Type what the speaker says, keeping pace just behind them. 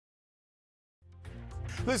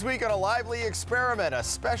This week on A Lively Experiment, a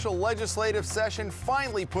special legislative session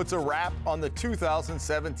finally puts a wrap on the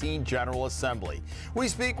 2017 General Assembly. We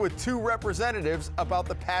speak with two representatives about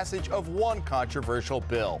the passage of one controversial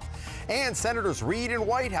bill. And Senators Reid and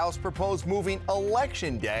Whitehouse propose moving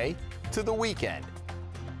Election Day to the weekend.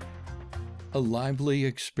 A Lively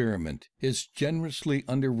Experiment is generously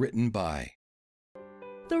underwritten by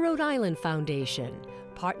the Rhode Island Foundation,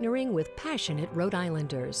 partnering with passionate Rhode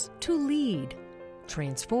Islanders to lead,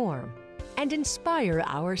 transform, and inspire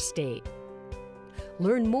our state.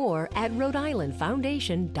 Learn more at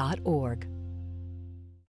rhodeislandfoundation.org.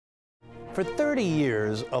 For 30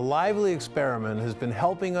 years, A Lively Experiment has been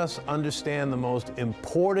helping us understand the most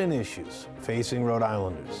important issues facing Rhode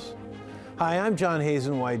Islanders. Hi, I'm John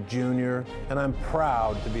Hazen White Jr., and I'm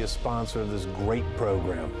proud to be a sponsor of this great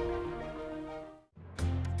program.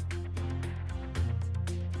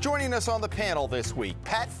 Joining us on the panel this week,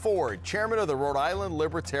 Pat Ford, chairman of the Rhode Island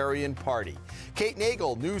Libertarian Party, Kate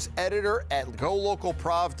Nagel, news editor at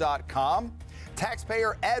GoLocalProv.com,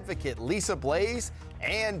 taxpayer advocate Lisa Blaze,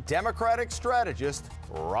 and Democratic strategist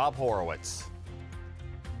Rob Horowitz.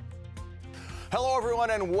 Hello, everyone,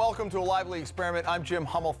 and welcome to A Lively Experiment. I'm Jim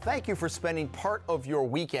Hummel. Thank you for spending part of your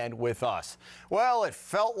weekend with us. Well, it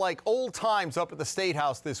felt like old times up at the State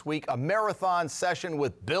House this week, a marathon session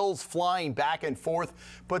with bills flying back and forth,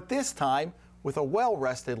 but this time with a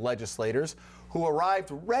well-rested legislators who arrived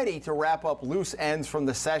ready to wrap up loose ends from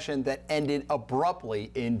the session that ended abruptly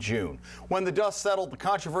in June, when the dust settled the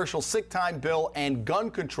controversial sick time bill and gun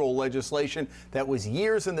control legislation that was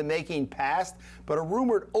years in the making passed, but a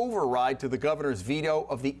rumored override to the governor's veto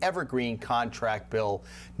of the Evergreen contract bill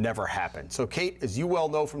never happened. So, Kate, as you well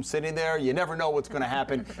know from sitting there, you never know what's going to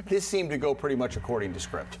happen. This seemed to go pretty much according to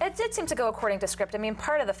script. It did seem to go according to script. I mean,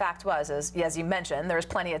 part of the fact was, as you mentioned, there was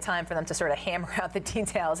plenty of time for them to sort of hammer out the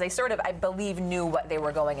details. They sort of, I believe, knew what they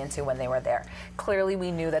were going into when they were there. Clearly,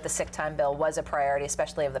 we knew that the sick time bill was a priority,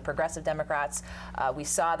 especially of the progressive Democrats. We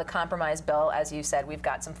saw the compromise bill. As you said, we've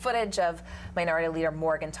got some footage of Minority Leader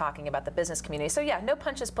Morgan talking about the business community. So yeah, no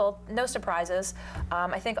punches pulled, no surprises.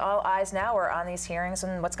 I think all eyes now are on these hearings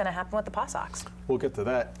and what's going to happen with the PAWSOX. We'll get to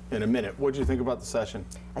that in a minute. What did you think about the session?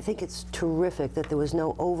 I think it's terrific that there was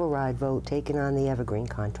no override vote taken on the Evergreen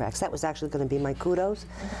contracts. That was actually going to be my kudos.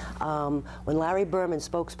 When Larry Berman,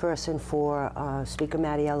 spokesperson for Speaker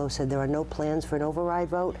Mattiello, said there are no plans for an override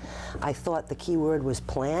vote, I thought the key word was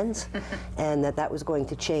plans, and that was going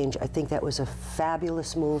to change. I think that was a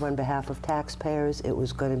fabulous move on behalf of taxpayers. It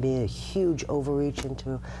was going to be a huge overreach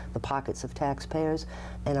into the pockets of taxpayers,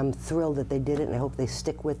 and I'm thrilled that they did it, and I hope they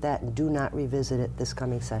stick with that and do not revisit it this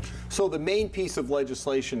coming session. So the main piece of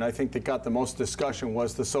legislation, I think, that got the most discussion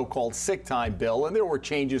was the so-called sick time bill, and there were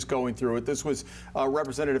changes going through it. This was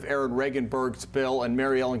Representative Aaron Regenberg's bill, and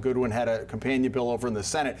Mary Ellen Goodwin had a companion bill over in the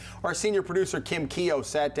Senate. Our senior producer, Kim Keogh,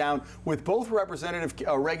 sat down with both Representative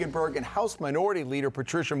Regenberg and House Minority Leader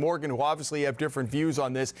Patricia Morgan, who obviously have different views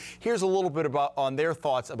on this. Here's a little bit on their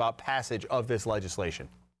thoughts about passage of this legislation.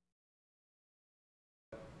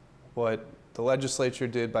 What the legislature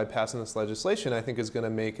did by passing this legislation, I think, is going to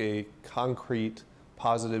make a concrete,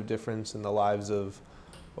 positive difference in the lives of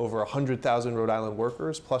over 100,000 Rhode Island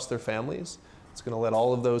workers, plus their families. It's going to let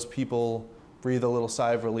all of those people breathe a little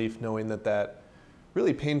sigh of relief, knowing that that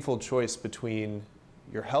really painful choice between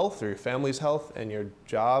your health or your family's health and your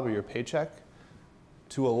job or your paycheck,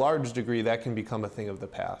 to a large degree, that can become a thing of the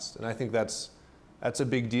past. And I think that's a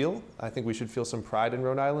big deal. I think we should feel some pride in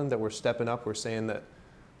Rhode Island that we're stepping up. We're saying that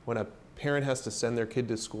when a parent has to send their kid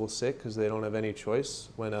to school sick because they don't have any choice,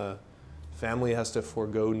 when a family has to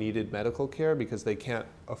forego needed medical care because they can't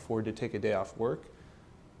afford to take a day off work,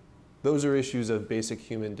 those are issues of basic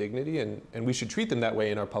human dignity, and we should treat them that way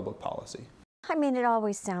in our public policy. I mean, it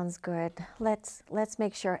always sounds good. Let's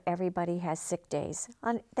make sure everybody has sick days.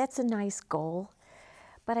 That's a nice goal.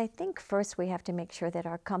 But I think first we have to make sure that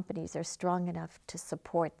our companies are strong enough to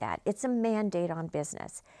support that. It's a mandate on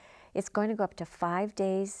business. It's going to go up to 5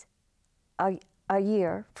 days a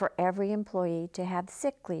year for every employee to have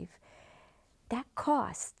sick leave. That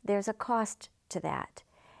costs, there's a cost to that.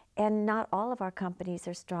 And not all of our companies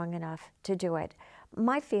are strong enough to do it.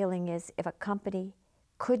 My feeling is if a company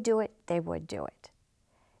could do it, they would do it.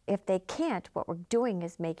 If they can't, what we're doing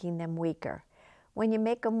is making them weaker. When you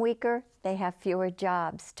make them weaker, they have fewer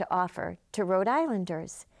jobs to offer to Rhode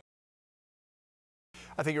Islanders.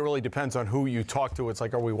 I think it really depends on who you talk to. It's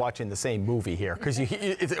like, are we watching the same movie here? Because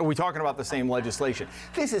are we talking about the same legislation?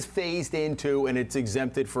 This is phased into and it's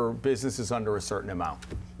exempted for businesses under a certain amount.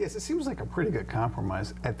 Yes, it seems like a pretty good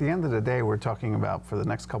compromise. At the end of the day, we're talking about, for the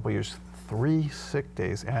next couple of years, 3 sick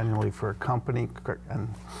days annually for a company, and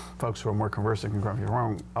folks who are more conversant can correct me if I'm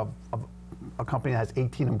wrong, of a company that has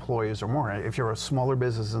 18 employees or more. If you're a smaller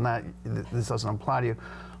business than that, this doesn't apply to you,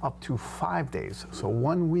 up to 5 days. So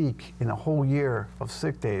 1 week in a whole year of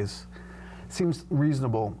sick days seems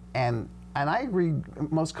reasonable. And I agree,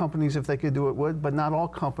 most companies, if they could do it, would, but not all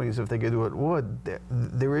companies, if they could do it, would.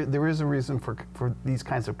 There is a reason for these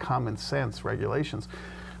kinds of common sense regulations.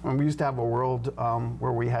 When we used to have a world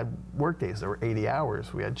where we had work days that were 80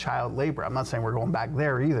 hours. We had child labor. I'm not saying we're going back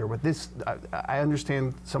there either, but this, I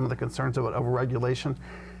understand some of the concerns about overregulation.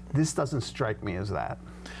 This doesn't strike me as that.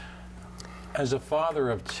 As a father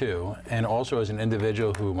of 2, and also as an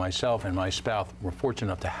individual who myself and my spouse were fortunate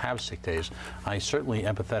enough to have sick days, I'm certainly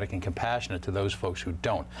empathetic and compassionate to those folks who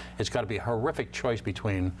don't. It's got to be a horrific choice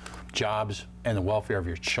between jobs and the welfare of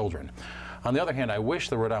your children. On the other hand, I wish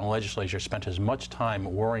the Rhode Island legislature spent as much time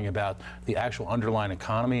worrying about the actual underlying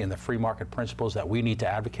economy and the free market principles that we need to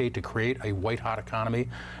advocate to create a white-hot economy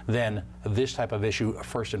than this type of issue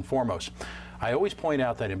first and foremost. I always point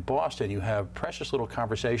out that in Boston, you have precious little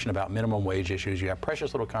conversation about minimum wage issues. You have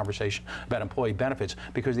precious little conversation about employee benefits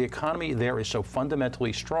because the economy there is so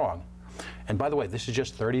fundamentally strong. And by the way, this is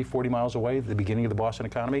just 30, 40 miles away, the beginning of the Boston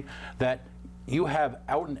economy, that you have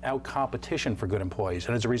out-and-out competition for good employees.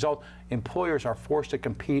 And as a result, employers are forced to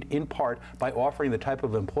compete in part by offering the type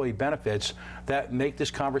of employee benefits that make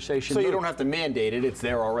this conversation So move. you don't have to mandate it, it's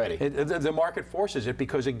there already. The market forces it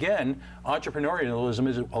because, again, entrepreneurialism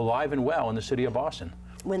is alive and well in the city of Boston.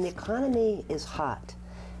 When the economy is hot,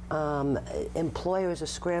 employers are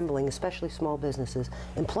scrambling, especially small businesses.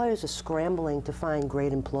 Employers are scrambling to find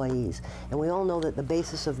great employees. And we all know that the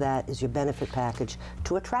basis of that is your benefit package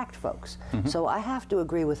to attract folks. So I have to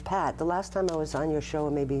agree with Pat. The last time I was on your show,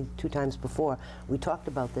 or maybe 2 times before, we talked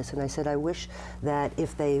about this, and I said I wish that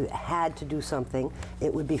if they had to do something,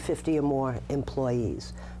 it would be 50 or more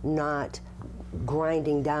employees, not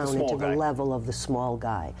grinding down into the level of the small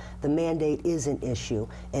guy. The mandate is an issue,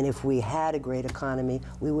 and if we had a great economy,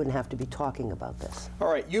 we wouldn't have to be talking about this. All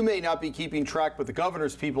right, you may not be keeping track, but the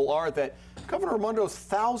governor's people are, that Governor Raimondo's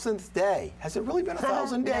 1,000th day. Has it really been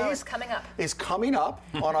 1,000 days? No, it's coming up. Is coming up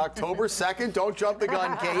on October 2nd. Don't jump the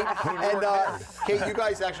gun, Kate. And Kate, you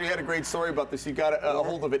guys actually had a great story about this. You got a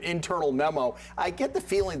hold of an internal memo. I get the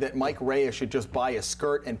feeling that Mike Rea should just buy a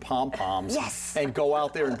skirt and pom-poms and go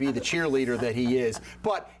out there and be the cheerleader that he is.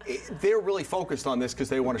 But they're really focused on this because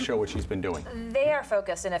they want to show what she's been doing. They are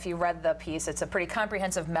focused, and if you read the piece, it's a pretty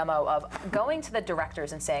comprehensive memo of going to the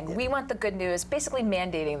directors and saying, we want the good news, basically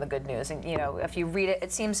mandating the good news. And, you know, if you read it,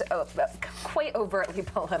 it seems quite overtly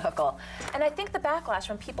political. And I think the backlash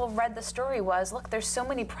when people read the story was, look, there's so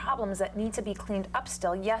many problems that need to be cleaned up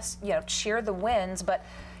still. Yes, you know, cheer the wins, but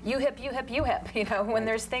you hip, you hip, you hip. You know, when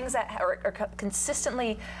there's things that are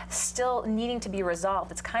consistently still needing to be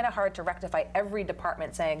resolved, it's kind of hard to rectify every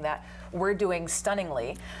department saying that we're doing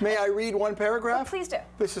stunningly. May I read one paragraph? Well, please do.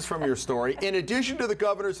 This is from your story. In addition to the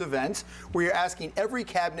governor's events, we are asking every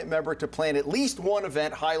cabinet member to plan at least one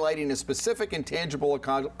event highlighting a specific and tangible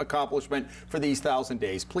accomplishment for these 1,000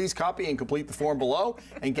 days. Please copy and complete the form below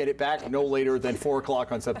and get it back no later than 4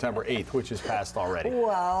 o'clock on September 8th, which is passed already.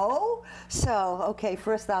 Whoa. So, okay,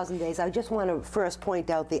 first 1,000 days. I just want to first point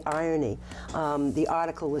out the irony. The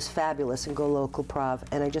article was fabulous in Go Local Prov,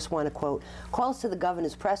 and I just want to quote, calls to the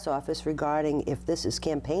governor's press office regarding if this is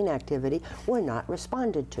campaign activity were not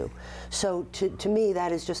responded to. So to me,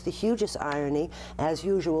 that is just the hugest irony. As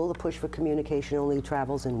usual, the push for communication only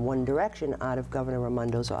travels in one direction out of Governor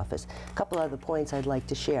Raimondo's office. A couple other points I'd like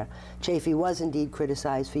to share. Chafee was indeed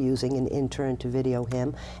criticized for using an intern to video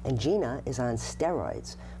him, and Gina is on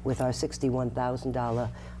steroids with our $61,000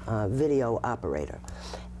 video operator.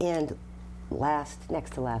 And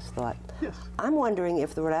next to last thought, yes. I'm wondering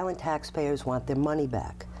if the Rhode Island taxpayers want their money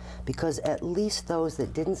back, because at least those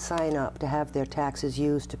that didn't sign up to have their taxes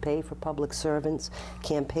used to pay for public servants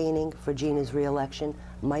campaigning for Gina's re-election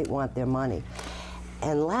might want their money.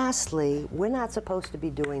 And lastly, we're not supposed to be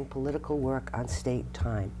doing political work on state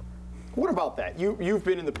time. What about that? You've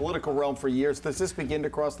been in the political realm for years. Does this begin to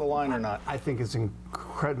cross the line or not? I think it's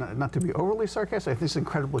not to be overly sarcastic, I think it's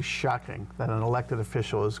incredibly shocking that an elected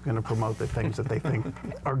official is going to promote the things that they think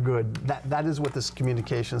are good. That is what this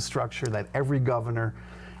communication structure that every governor,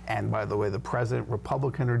 and by the way, the president,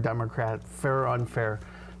 Republican or Democrat, fair or unfair,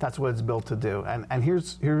 that's what it's built to do. And here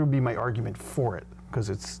would be my argument for it. Because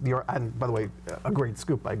it's and by the way, a great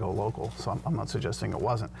scoop by Go Local, so I'm not suggesting it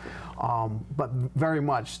wasn't. But very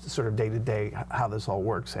much sort of day to day how this all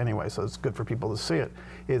works anyway, so it's good for people to see it,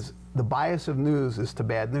 is the bias of news is to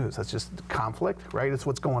bad news. That's just conflict, right? It's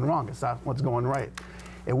what's going wrong, it's not what's going right.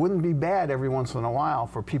 it wouldn't be bad every once in a while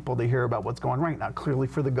for people to hear about what's going right. Now, clearly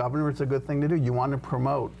for the governor, it's a good thing to do. You want to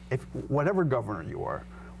promote, if whatever governor you are,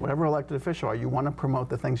 whatever elected official you want to promote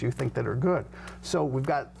the things you think that are good. So we've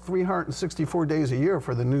got 364 days a year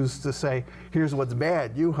for the news to say, here's what's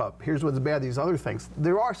bad, UHUP, here's what's bad, these other things.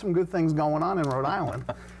 There are some good things going on in Rhode Island.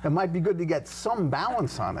 It might be good to get some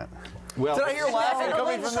balance on it. Well, did I hear laughing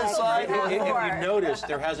coming from this side? If you notice,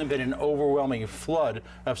 there hasn't been an overwhelming flood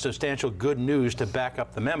of substantial good news to back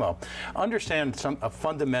up the memo. Understand a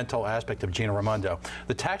fundamental aspect of Gina Raimondo.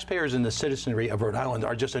 The taxpayers and the citizenry of Rhode Island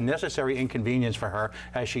are just a necessary inconvenience for her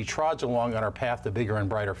as she trods along on her path to bigger and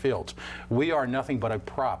brighter fields. We are nothing but a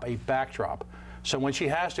prop, a backdrop. So when she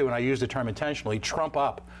has to, and I use the term intentionally, trump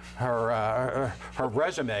up her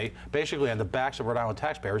resume basically on the backs of Rhode Island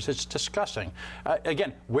taxpayers, it's disgusting.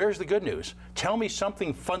 Again, where's the good news? Tell me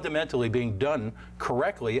something fundamentally being done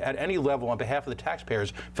correctly at any level on behalf of the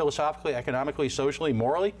taxpayers, philosophically, economically, socially,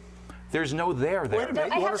 morally. There's no there. Wait a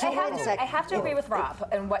minute. I have to agree with Rob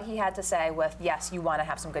and what he had to say with, yes, you want to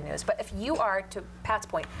have some good news. But if you are, to Pat's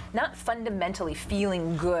point, not fundamentally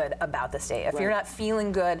feeling good about the state, if you're not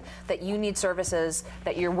feeling good that you need services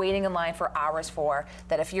that you're waiting in line for hours for,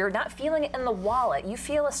 that if you're not feeling it in the wallet, you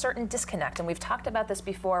feel a certain disconnect. And we've talked about this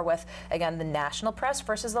before with, again, the national press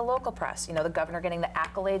versus the local press. You know, the governor getting the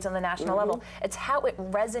accolades on the national level. It's how it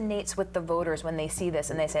resonates with the voters when they see this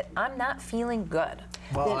and they say, I'm not feeling good.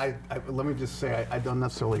 Well, let me just say, I don't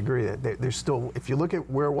necessarily agree that there's still, if you look at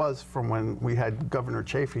where it was from when we had Governor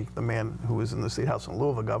Chafee, the man who was in the State House in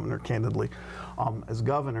Louisville, governor, candidly, as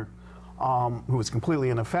governor, who was completely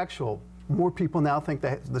ineffectual, more people now think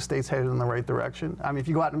that the state's headed in the right direction. I mean, if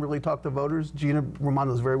you go out and really talk to voters, Gina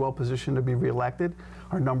Raimondo is very well positioned to be reelected.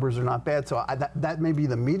 Our numbers are not bad. So that may be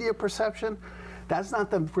the media perception. That's not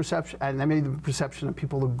the perception, and that may be the perception of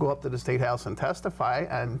people who go up to the State House and testify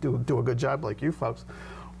and do a good job like you folks.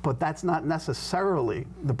 But that's not necessarily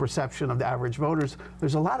the perception of the average voters.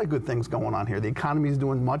 There's a lot of good things going on here. The economy is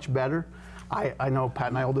doing much better. I know Pat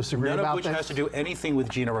and I will disagree about this. None of which has to do anything with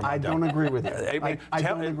Gina Raimondo. I don't agree with you. I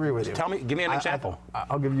don't agree with you. Tell me, give me an example.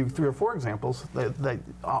 I'll give you 3 or 4 examples.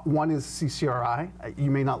 One is CCRI. You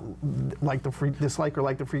may not like dislike or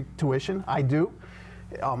like the free tuition. I do.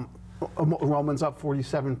 Enrollment's up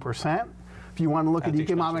 47%. If you want to look at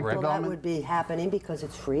economic development, that would be happening because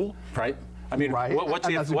it's free. Right. I mean, right. what's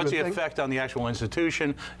the effect on the actual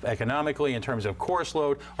institution economically in terms of course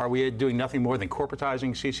load? Are we doing nothing more than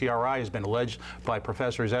corporatizing CCRI, has been alleged by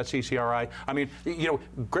professors at CCRI? I mean, you know,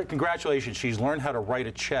 congratulations. She's learned how to write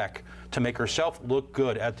a check to make herself look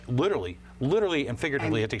good at literally and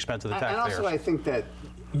figuratively at the expense of the taxpayers. And also, I think that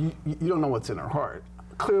you don't know what's in her heart.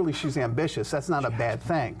 Clearly, she's ambitious. That's not a bad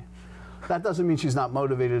thing. That doesn't mean she's not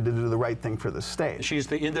motivated to do the right thing for the state. She's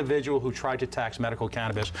the individual who tried to tax medical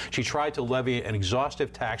cannabis. She tried to levy an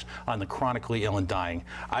exhaustive tax on the chronically ill and dying.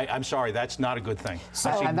 I'm sorry, that's not a good thing.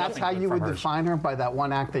 So, and that's how you would define her, by that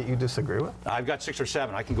one act that you disagree with? I've got 6 or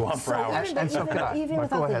 7. I can go on for hours. And so even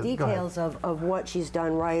without the details of what she's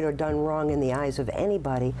done right or done wrong in the eyes of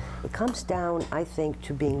anybody, it comes down, I think,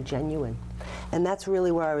 to being genuine. And that's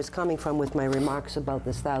really where I was coming from with my remarks about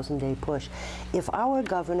this 1,000-day push. If our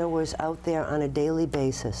governor was out there on a daily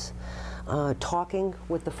basis, talking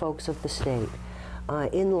with the folks of the state,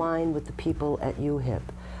 in line with the people at UHIP,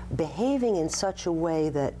 behaving in such a way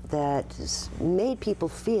that made people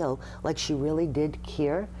feel like she really did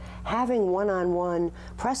care, having one-on-one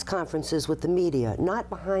press conferences with the media, not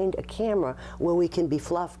behind a camera where we can be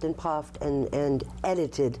fluffed and puffed and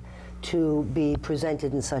edited to be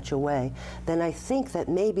presented in such a way, then I think that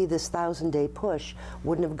maybe this 1,000-day push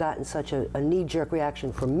wouldn't have gotten such a knee-jerk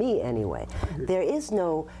reaction from me anyway. There is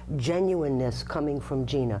no genuineness coming from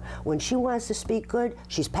Gina. When she wants to speak good,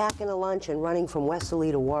 she's packing a lunch and running from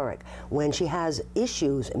Westerly to Warwick. When she has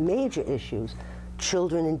issues, major issues,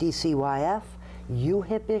 children in DCYF,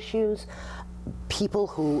 UHIP issues, people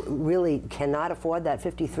who really cannot afford that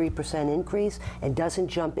 53% increase and doesn't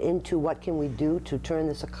jump into what can we do to turn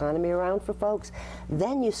this economy around for folks,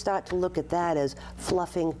 then you start to look at that as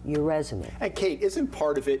fluffing your resume. And Kate, isn't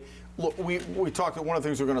part of it, look, we talked, one of the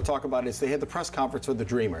things we're going to talk about is they had the press conference with the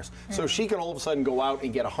Dreamers. Mm-hmm. So she can all of a sudden go out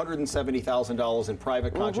and get $170,000 in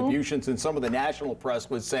private contributions, and some of the national press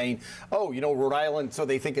was saying, oh, you know, Rhode Island, so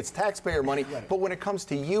they think it's taxpayer money. Right. But when it comes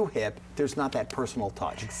to UHIP, there's not that personal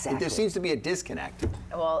touch. Exactly. There seems to be a disconnect.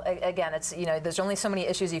 Well, again, it's, you know, there's only so many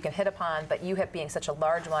issues you can hit upon, but UHIP being such a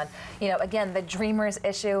large one, you know, again, the Dreamers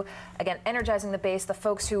issue, again, energizing the base, the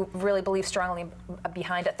folks who really believe strongly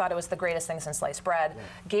behind it, thought it was the greatest thing since sliced bread,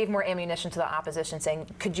 gave more more ammunition to the opposition, saying,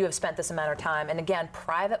 could you have spent this amount of time? And again,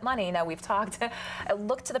 private money. Now we've talked,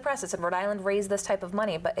 look to the press. It's Rhode Island raised this type of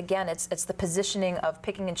money, but again, it's the positioning of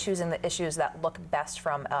picking and choosing the issues that look best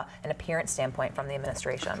from an appearance standpoint from the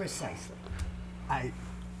administration. Precisely.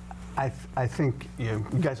 I think you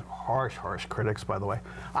guys are harsh critics, by the way,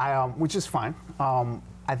 which is fine.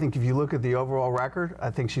 I think if you look at the overall record, I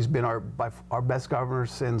think she's been our best governor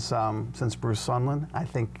since Bruce Sunland. I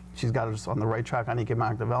think she's got us on the right track on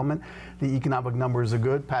economic development. The economic numbers are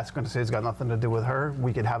good. Pat's going to say it's got nothing to do with her.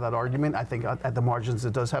 We could have that argument. I think at the margins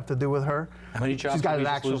it does have to do with her. How many jobs she's got did an we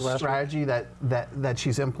actual lose last strategy that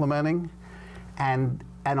she's implementing, and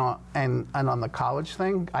on the college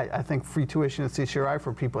thing, I think free tuition at CCRI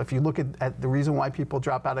for people. If you look at the reason why people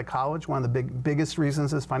drop out of college, one of the biggest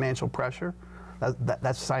reasons is financial pressure.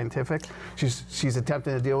 That's scientific. She's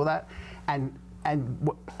attempting to deal with that, and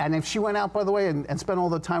if she went out, by the way, and spent all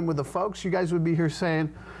the time with the folks, you guys would be here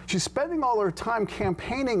saying she's spending all her time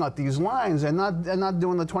campaigning at these lines and not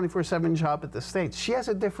doing the 24/7 job at the state. She has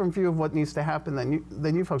a different view of what needs to happen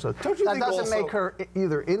than you folks do. Don't you that think doesn't also make her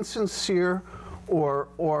either insincere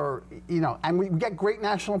or and we get great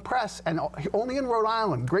national press, and only in Rhode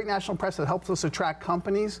Island, great national press that helps us attract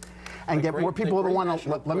companies and get more people that want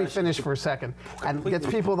to, let me finish for a second, and gets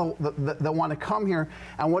people that want to come here.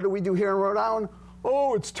 And what do we do here in Rhode Island?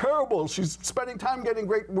 Oh, it's terrible. She's spending time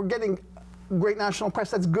we're getting great national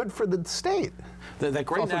press. That's good for the state. The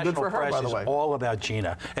great national press is all about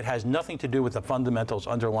Gina. It has nothing to do with the fundamentals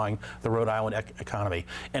underlying the Rhode Island economy.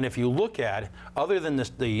 And if you look at, other than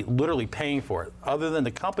the literally paying for it, other than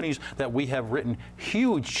the companies that we have written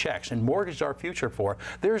huge checks and mortgaged our future for,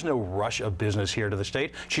 there's no rush of business here to the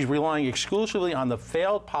state. She's relying exclusively on the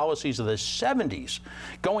failed policies of the 70s,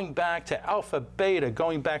 going back to Alpha Beta,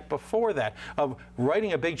 going back before that, of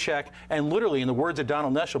writing a big check and literally, in the words of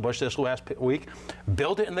Donald Nesselbush this last week,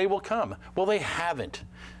 build it and they will come. Well, they haven't.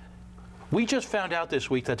 We just found out this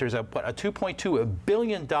week that there's a $2.2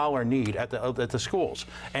 billion need at the schools,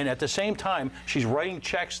 and at the same time, she's writing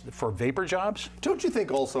checks for vapor jobs. Don't you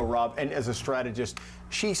think also, Rob, and as a strategist,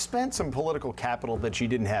 she spent some political capital that she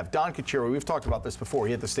didn't have? Don Kuchera, we've talked about this before.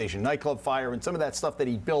 He had the station nightclub fire and some of that stuff that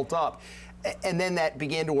he built up. And then that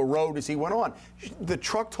began to erode as he went on. The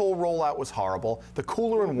truck toll rollout was horrible. The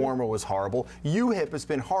cooler and warmer was horrible. UHIP has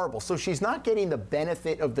been horrible. So she's not getting the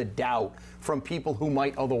benefit of the doubt from people who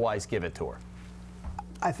might otherwise give it to her.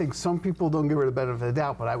 I think some people don't give her the benefit of the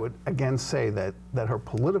doubt, but I would again say that her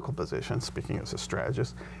political position, speaking as a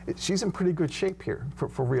strategist, she's in pretty good shape here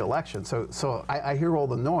for re-election. So I hear all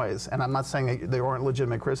the noise, and I'm not saying there aren't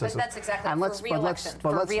legitimate criticisms. But that's exactly and for re-election.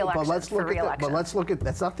 But let's look at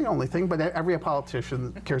that's not the only thing. But every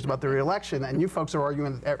politician cares about the re-election, and you folks are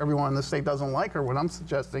arguing that everyone in the state doesn't like her. What I'm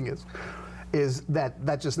suggesting is that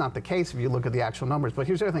that's just not the case if you look at the actual numbers. But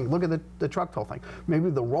here's the other thing: look at the truck toll thing.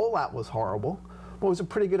 Maybe the rollout was horrible. Well, it was a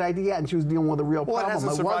pretty good idea, and she was dealing with a real problem. Well, it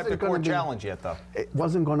hasn't survived the court challenge yet, though. It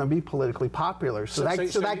wasn't going to be politically popular. So that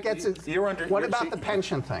gets it. What about the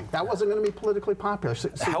pension thing? That wasn't going to be politically popular.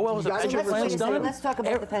 How well is the pension plan done? Let's talk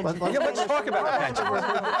about the pension. Let's talk about the pension.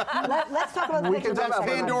 Let's talk about the pension. That's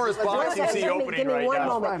Pandora's box you see opening right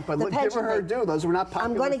now. Moment. But give her her due. Those were not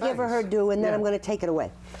popular I'm going to give her her due, and then I'm going to take it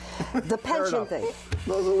away. The pension thing.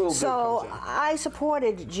 So I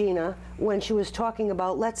supported Gina when she was talking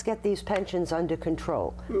about let's get these pensions under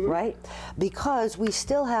control, right? Because we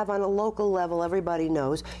still have on a local level, everybody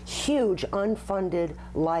knows, huge unfunded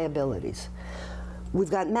liabilities.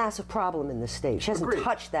 We've got massive problem in the state. She hasn't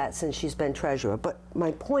touched that since she's been treasurer. But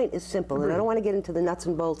my point is simple, and I don't want to get into the nuts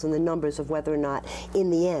and bolts and the numbers of whether or not,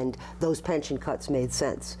 in the end, those pension cuts made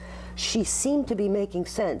sense. She seemed to be making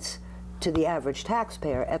sense to the average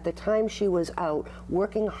taxpayer at the time she was out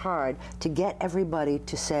working hard to get everybody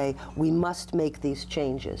to say, we must make these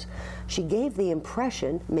changes. She gave the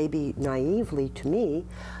impression, maybe naively to me,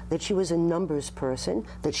 that she was a numbers person,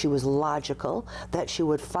 that she was logical, that she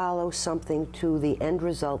would follow something to the end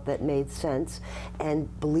result that made sense. And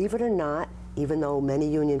believe it or not, even though many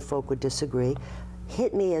union folk would disagree,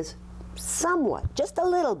 hit me as somewhat, just a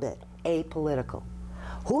little bit, apolitical.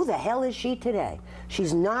 Who the hell is she today?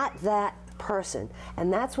 She's not that person.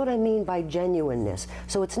 And that's what I mean by genuineness.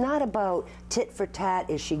 So it's not about tit for tat,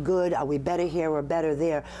 is she good, are we better here or better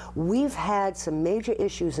there. We've had some major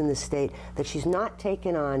issues in the state that she's not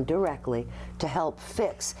taken on directly to help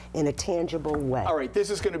fix in a tangible way. All right,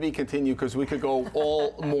 this is going to be continued because we could go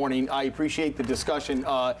all morning. I appreciate the discussion.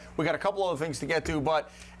 We got a couple other things to get to,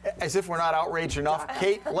 but as if we're not outraged enough,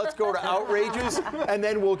 Kate, let's go to outrages, and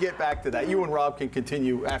then we'll get back to that. You and Rob can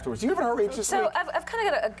continue afterwards. Do you have an outrage this week? So I've kind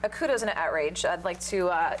of got a kudos and an outrage. outrage. I'd like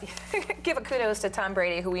to give a kudos to Tom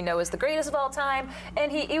Brady, who we know is the greatest of all time,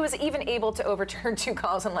 and he was even able to overturn 2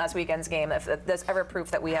 calls in last weekend's game. If there's ever proof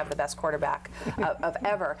that we have the best quarterback of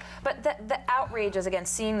ever. But the outrage is, again,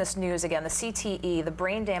 seeing this news again, the CTE, the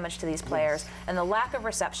brain damage to these players, and the lack of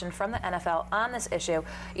reception from the NFL on this issue.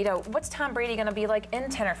 You know, what's Tom Brady going to be like in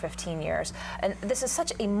 10 or 15 years? And this is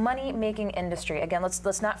such a money-making industry. Again,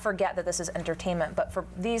 let's not forget that this is entertainment, but for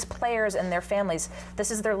these players and their families,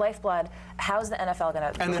 this is their lifeblood. How's the NFL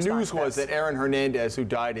going to? And the news was that Aaron Hernandez, who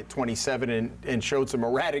died at 27 and showed some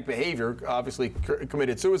erratic behavior, obviously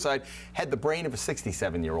committed suicide, had the brain of a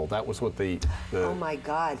 67-year-old. That was what the oh my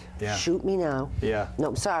God! Yeah. Shoot me now. Yeah. No,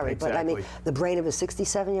 I'm sorry, exactly. but I mean, the brain of a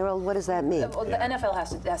 67-year-old. What does that mean? Well, the NFL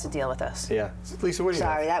has to deal with this. Yeah. Lisa, what do you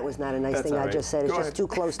Sorry, have? that was not a nice That's thing all I right. just said. It's Go just ahead. too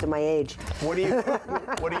close to my age. What do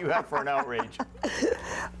you have for an outrage?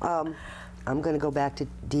 I'm going to go back to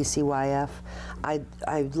DCYF.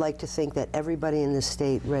 I'd like to think that everybody in the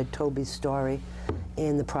state read Toby's story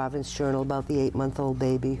in the Province Journal about the 8-month-old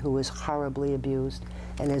baby who was horribly abused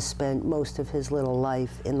and has spent most of his little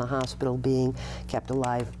life in the hospital being kept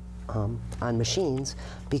alive on machines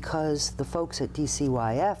because the folks at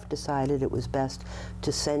DCYF decided it was best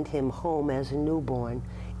to send him home as a newborn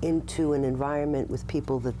into an environment with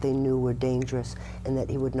people that they knew were dangerous and that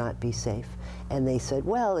he would not be safe. And they said,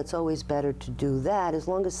 well, it's always better to do that as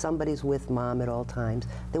long as somebody's with mom at all times.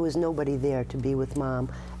 There was nobody there to be with mom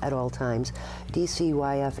at all times.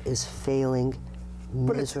 DCYF is failing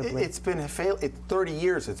miserably. But it's been a fail. 30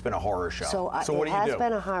 years it's been a horror show. So what do it you do? has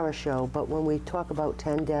been a horror show, but when we talk about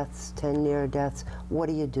 10 deaths, 10 near deaths, what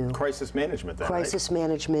do you do? Crisis management, then, Crisis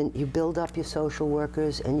management. You build up your social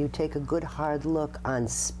workers and you take a good hard look on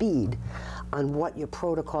speed on what your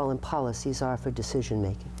protocol and policies are for decision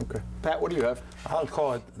making. Okay. Pat, what do you have? I'll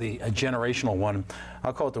call it a generational one.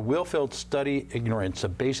 I'll call it the Willfield study ignorance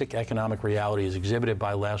of basic economic reality as exhibited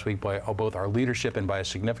by last week by both our leadership and by a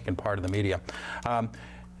significant part of the media.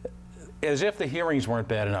 As if the hearings weren't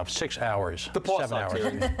bad enough, 6 hours, The 7 hours.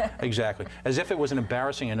 hearings. Exactly. As if it wasn't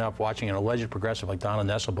embarrassing enough watching an alleged progressive like Donna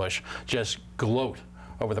Nesselbush just gloat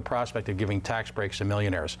over the prospect of giving tax breaks to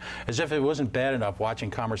millionaires. As if it wasn't bad enough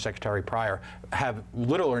watching Commerce Secretary Pryor have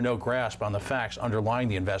little or no grasp on the facts underlying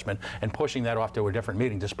the investment and pushing that off to a different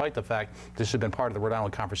meeting, despite the fact this has been part of the Rhode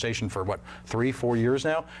Island conversation for, what, 3-4 years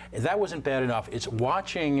now? That wasn't bad enough. It's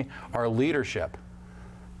watching our leadership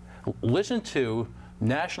listen to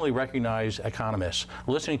nationally recognized economists,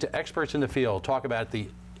 listening to experts in the field talk about the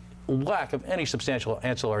lack of any substantial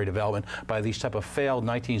ancillary development by these type of failed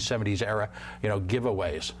 1970s era,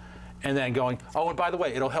 giveaways. And then going, oh, and by the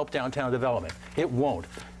way, it'll help downtown development. It won't.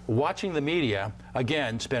 Watching the media,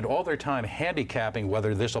 again, spend all their time handicapping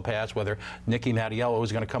whether this will pass, whether Nikki Mattiello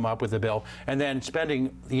is going to come up with a bill, and then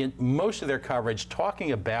spending most of their coverage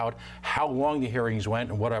talking about how long the hearings went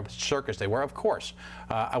and what a circus they were. Of course,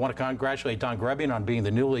 I want to congratulate Don Grebian on being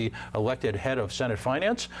the newly elected head of Senate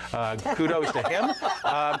Finance. Kudos to him.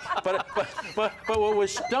 But what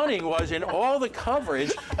was stunning was in all the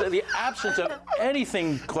coverage, the absence of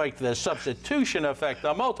anything like the substitution effect,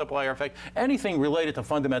 the multiplier effect, anything related to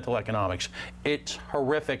fundamental economics. It's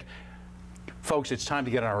horrific. Folks, it's time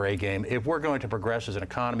to get on our A game. If we're going to progress as an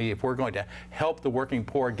economy, if we're going to help the working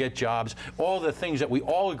poor get jobs, all the things that we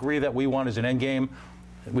all agree that we want as an end game,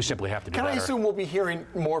 we simply have to do better. Can I assume we'll be hearing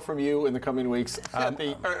more from you in the coming weeks?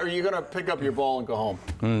 Are you going to pick up your ball and go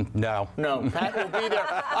home? No. No, Pat will be there.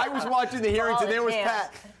 I was watching the hearings and there was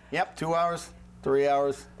Pat. Yep, 2 hours, 3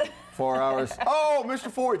 hours. 4 hours. Oh,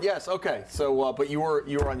 Mr. Ford, yes, okay. So, but you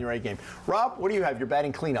were on your A game. Rob, what do you have? You're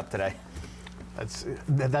batting cleanup today.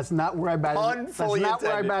 That's not where I batted. That's not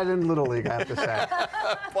where I batted in Little League, I have to say.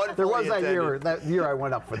 There was that year I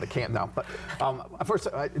went up for the camp. No, but first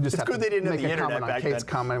I just have to make a comment on Kate's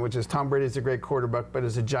comment, which is Tom Brady's a great quarterback, but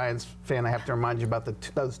as a Giants fan, I have to remind you about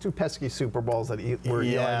those 2 pesky Super Bowls that where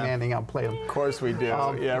Eli Manning outplayed him. Of course we do.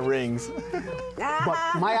 Rings.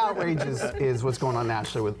 But my outrage is what's going on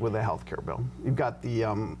nationally with the health care bill. You've got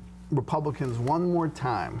the Republicans one more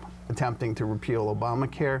time attempting to repeal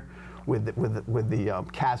Obamacare with the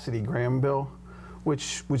Cassidy-Graham bill,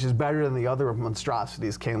 which is better than the other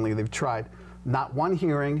monstrosities, candidly, they've tried. Not one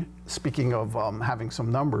hearing, speaking of having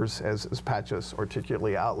some numbers, as Pat just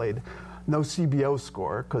articulately outlaid, no CBO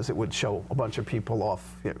score, because it would show a bunch of people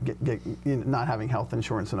off not having health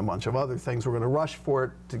insurance and a bunch of other things. We're going to rush for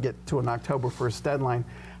it to get to an October 1st deadline,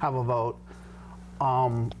 have a vote.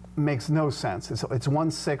 Makes no sense. It's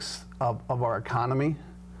 1/6 of our economy.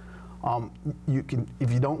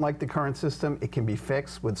 If you don't like the current system, it can be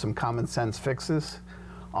fixed with some common sense fixes.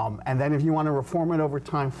 And then if you want to reform it over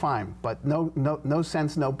time, fine. But no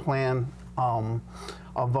sense, no plan.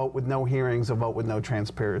 a vote with no hearings, a vote with no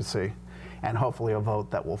transparency, and hopefully a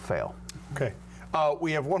vote that will fail. Okay.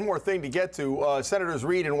 We have one more thing to get to. Senators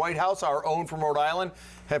Reid and Whitehouse, our own from Rhode Island,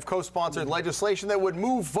 have co-sponsored legislation that would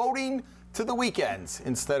move voting to the weekends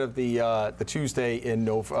instead of the Tuesday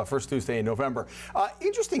in first Tuesday in November.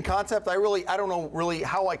 Interesting concept. I don't know really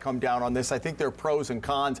how I come down on this. I think there are pros and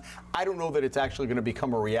cons. I don't know that it's actually going to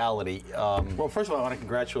become a reality. Well, first of all, I want to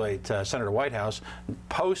congratulate Senator Whitehouse.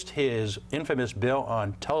 Post his infamous bill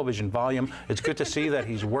on television volume, it's good to see that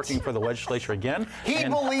he's working for the legislature again. He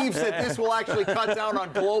believes that this will actually cut down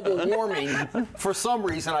on global warming for some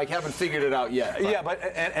reason. I haven't figured it out yet. Yeah, but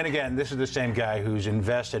and again, this is the same guy who's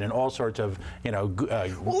invested in all sorts of,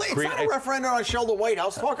 well, it's not a referendum on Sheldon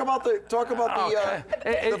Whitehouse. Talk about the voting.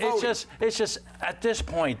 It's just at this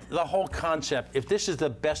point, the whole concept, if this is the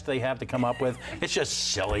best they have to come up with, it's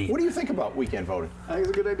just silly. What do you think about weekend voting? I think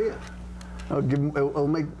it's a good idea.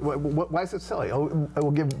 Why is it silly? It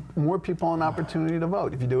will give more people an opportunity to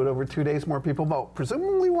vote. If you do it over 2 days, more people vote.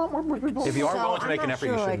 Presumably, you want more people. If you are willing to make an effort,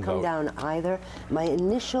 you shouldn't vote. I'm not sure I come down either. My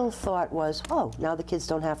initial thought was, oh, now the kids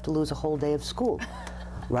don't have to lose a whole day of school.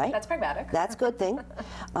 Right? That's pragmatic. That's a good thing.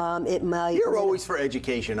 It might. You're always for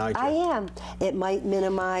education, aren't you? I am. It might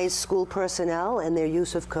minimize school personnel and their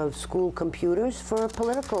use of school computers for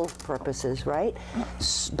political purposes, right?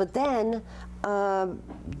 But then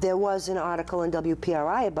there was an article in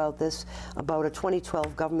WPRI about this, about a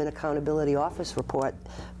 2012 Government Accountability Office report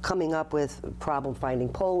coming up with problem finding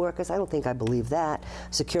poll workers. I don't think I believe that.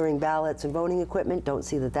 Securing ballots and voting equipment, don't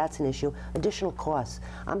see that that's an issue. Additional costs.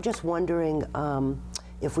 I'm just wondering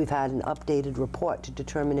if we've had an updated report to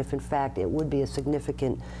determine if, in fact, it would be a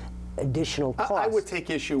significant additional cost. I would take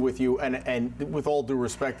issue with you, and with all due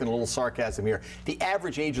respect and a little sarcasm here, the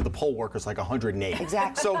average age of the poll worker is like 108.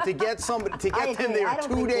 Exactly. So to get somebody them there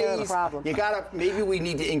 2 days, you gotta, maybe we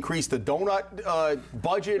need to increase the donut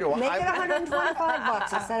budget, or make it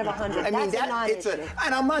 $125 instead of 100. I mean, that's a non-issue.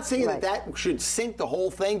 And I'm not saying that should sink the whole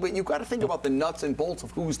thing, but you've got to think about the nuts and bolts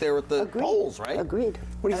of who's there at the polls, right? Agreed.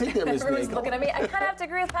 What do you think there, Ms. Everyone's Nagel? looking at me. I kind of have to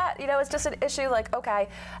agree with Pat. You know, it's just an issue like, okay,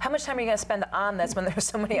 how much time are you going to spend on this when there's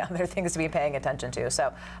so many other things to be paying attention to?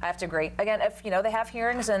 So I have to agree. Again, if they have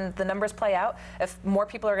hearings and the numbers play out, if more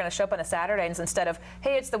people are going to show up on a Saturday and instead of,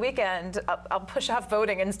 hey, it's the weekend, I'll push off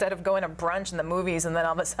voting instead of going to brunch and the movies and then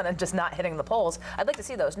all of a sudden just not hitting the polls, I'd like to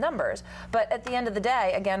see those numbers. But at the end of the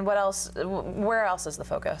day, again, where else is the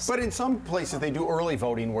focus? But in some places they do early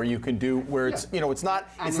voting where you can do it's it's not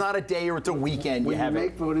a day or it's a weekend. When you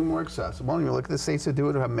make voting more accessible, and you look at the states that do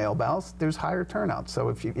it who have mail ballots, there's higher turnout. So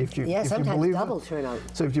if you sometimes believe double turnout.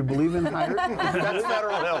 So if you believe in higher, that's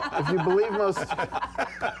federal help. If you believe most,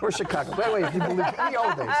 or Chicago. Wait. If you believe in the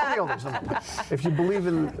old days.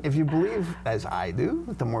 If you believe as I do,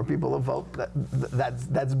 the more people that vote,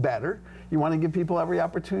 that's better. You want to give people every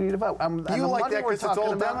opportunity to vote. You like that because it's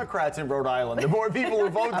all Democrats in Rhode Island. The more people who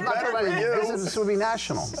vote, the better for you. This would be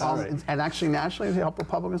national, and actually nationally, they help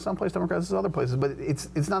Republicans someplace, Democrats other places. But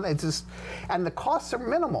it's not. It's just, and the costs are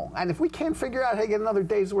minimal. And if we can't figure out how to get another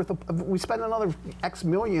day's worth of, we spend another X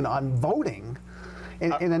million on voting.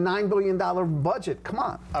 In a $9 billion budget, come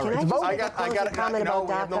on. All right. I got a comment about DACA.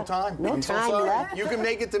 We have no time. No I'm time so sorry. left. You can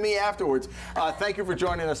make it to me afterwards. Thank you for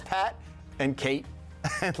joining us, Pat and Kate.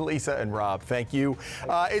 And Lisa and Rob, thank you.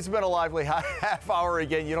 It's been a lively half hour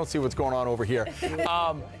again. You don't see what's going on over here.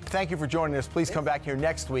 Thank you for joining us. Please come back here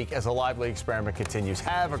next week as a lively experiment continues.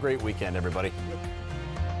 Have a great weekend, everybody.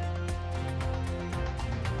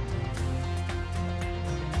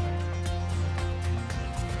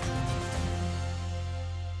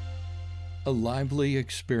 A Lively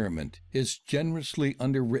Experiment is generously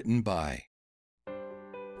underwritten by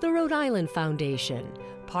the Rhode Island Foundation,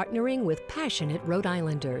 partnering with passionate Rhode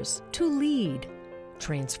Islanders to lead,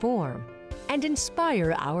 transform, and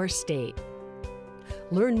inspire our state.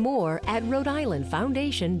 Learn more at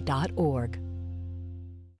rhodeislandfoundation.org.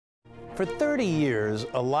 For 30 years,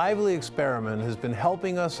 A Lively Experiment has been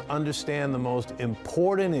helping us understand the most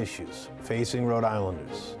important issues facing Rhode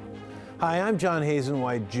Islanders. Hi, I'm John Hazen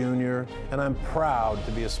White Jr., and I'm proud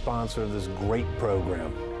to be a sponsor of this great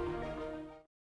program.